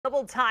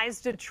Global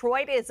Ties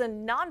Detroit is a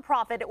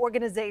nonprofit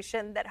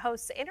organization that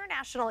hosts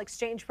international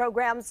exchange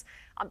programs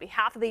on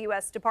behalf of the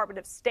U.S. Department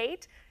of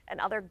State and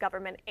other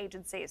government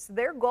agencies.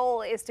 Their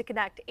goal is to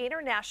connect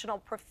international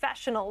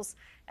professionals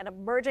and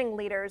emerging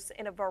leaders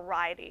in a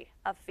variety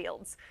of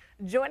fields.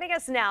 Joining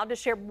us now to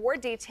share more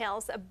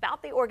details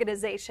about the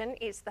organization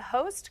is the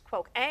host,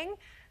 Quoc Anh.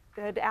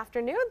 Good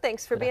afternoon.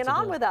 Thanks for being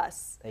on with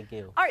us. Thank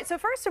you. All right, so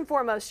first and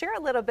foremost, share a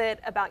little bit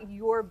about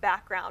your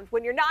background.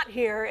 When you're not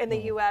here in the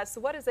U.S.,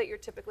 what is it you're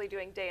typically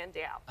doing day in,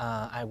 day out?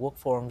 I work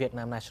for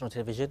Vietnam National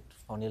Television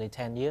for nearly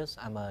 10 years.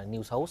 I'm a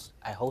news host.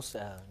 I host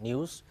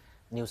news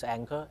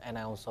anchor, and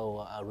I'm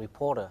also a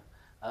reporter,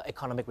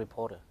 economic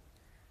reporter.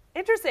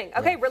 Interesting.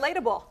 Okay,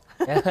 relatable.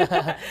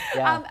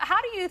 Yeah.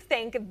 How do you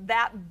think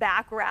that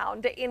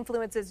background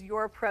influences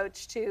your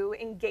approach to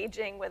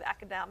engaging with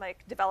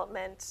economic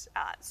development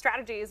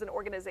strategies and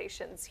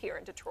organizations here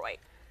in Detroit?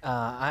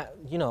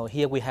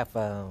 Here we have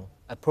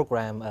a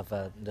program of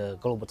the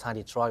Global Ties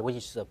Detroit, which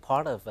is a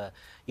part of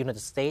United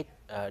States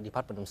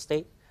Department of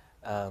State.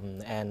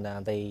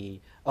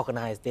 They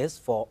organize this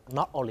for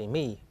not only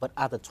me, but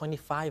other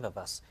 25 of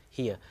us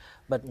here.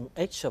 But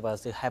each of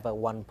us have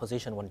one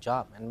position, one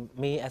job. And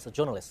me as a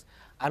journalist,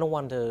 I don't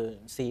want to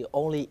see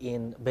only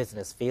in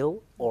business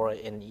field or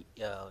in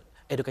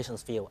education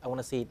field. I want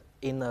to see it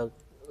in a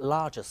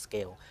larger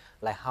scale,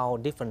 like how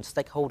different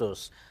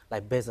stakeholders,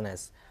 like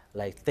business,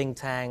 like think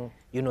tank,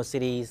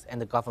 universities, and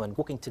the government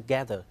working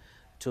together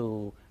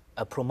to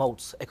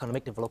promote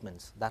economic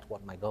development. That's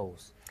what my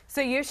goals. So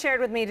you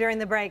shared with me during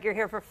the break, you're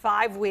here for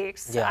 5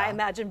 weeks. Yeah. I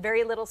imagine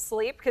very little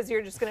sleep because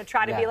you're just going to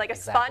try to be like a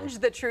exactly. sponge,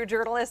 the true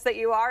journalist that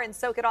you are, and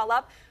soak it all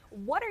up.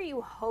 What are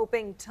you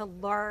hoping to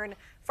learn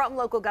from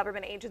local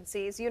government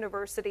agencies,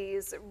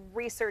 universities,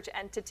 research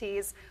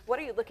entities? What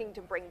are you looking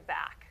to bring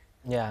back?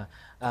 Yeah,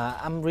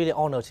 I'm really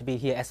honored to be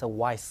here as a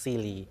White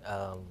Sealy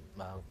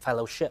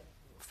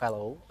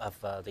fellow of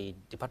the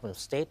Department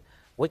of State,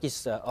 which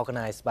is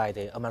organized by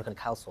the American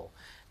Council.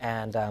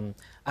 And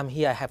I'm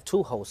here, I have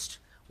two hosts.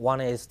 One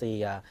is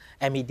the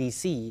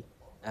MEDC,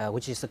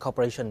 which is the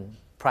corporation,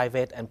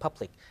 private and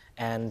public.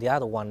 And the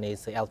other one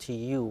is the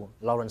LTU,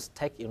 Lawrence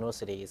Tech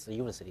University, is the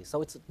university.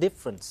 So it's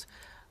different.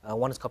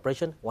 One is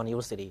corporation, one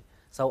university.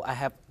 So I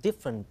have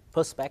different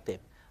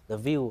perspective, the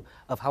view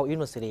of how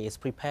university is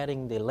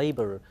preparing the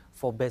labor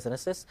for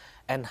businesses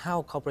and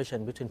how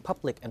cooperation between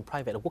public and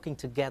private are working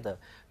together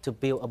to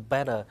build a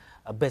better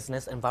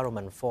business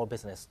environment for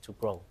business to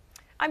grow.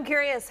 I'm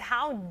curious,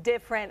 how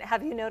different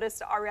have you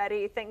noticed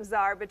already things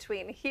are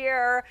between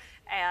here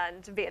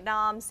and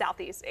Vietnam,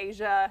 Southeast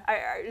Asia?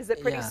 Is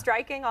it pretty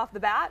striking off the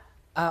bat?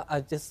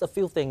 Just a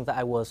few things that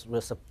I was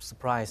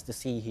surprised to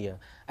see here.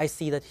 I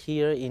see that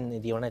here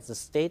in the United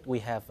States, we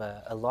have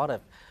a lot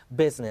of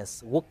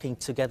business working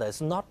together. It's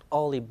not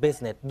only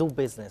business, do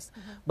business,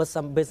 but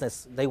some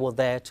business, they were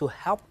there to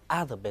help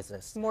other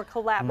business. More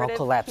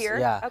collaborative here?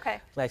 Yeah.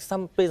 Okay. Like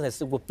some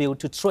business were built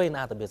to train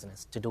other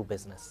business to do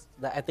business.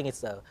 I think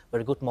it's a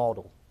very good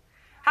model.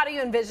 How do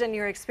you envision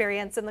your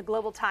experience in the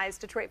Global Ties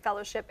Detroit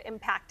Fellowship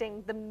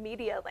impacting the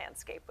media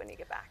landscape when you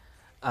get back?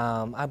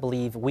 I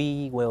believe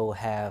we will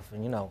have,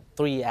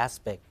 three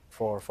aspects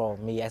for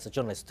me as a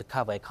journalist to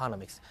cover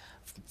economics.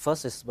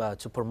 First is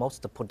to promote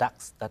the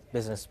products that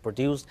business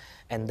produce,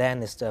 and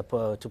then is to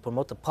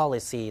promote the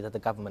policy that the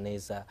government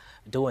is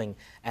doing,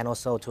 and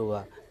also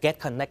to get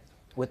connect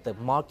with the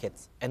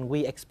markets. And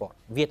we export.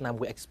 Vietnam,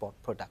 we export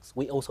products.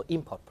 We also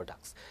import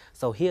products.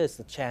 So here is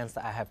the chance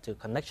that I have to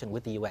connection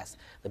with the U.S.,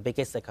 the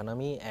biggest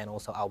economy and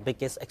also our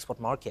biggest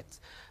export markets.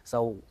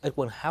 So it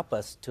will help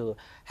us to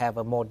have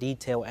a more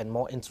detailed and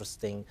more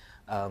interesting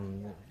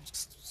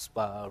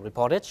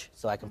reportage,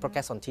 so I can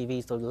broadcast on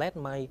TV, so let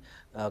my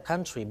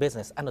country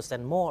business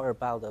understand more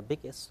about the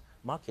biggest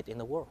market in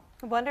the world.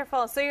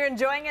 Wonderful. So you're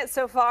enjoying it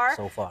so far?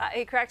 So far.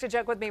 He cracked a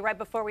joke with me right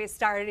before we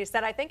started. He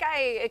said, I think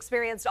I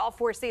experienced all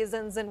 4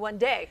 seasons in one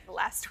day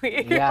last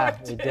week. Yeah,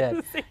 we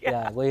did.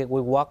 Yeah, we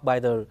walked by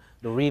the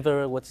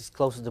river, which is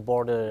close to the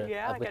border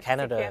with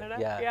Canada.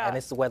 Yeah,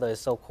 and the weather is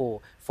so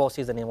cool. 4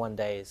 seasons in one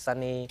day,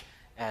 sunny,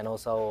 and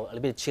also a little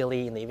bit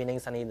chilly in the evening,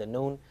 sunny in the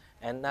noon.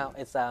 And now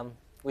it's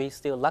we're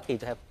still lucky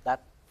to have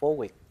that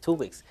 2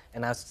 weeks,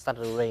 and now it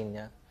started to rain.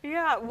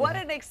 Yeah, what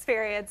an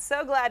experience.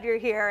 So glad you're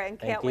here and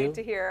can't Thank you. wait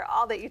to hear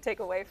all that you take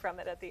away from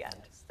it at the end.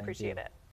 Yes, Appreciate it.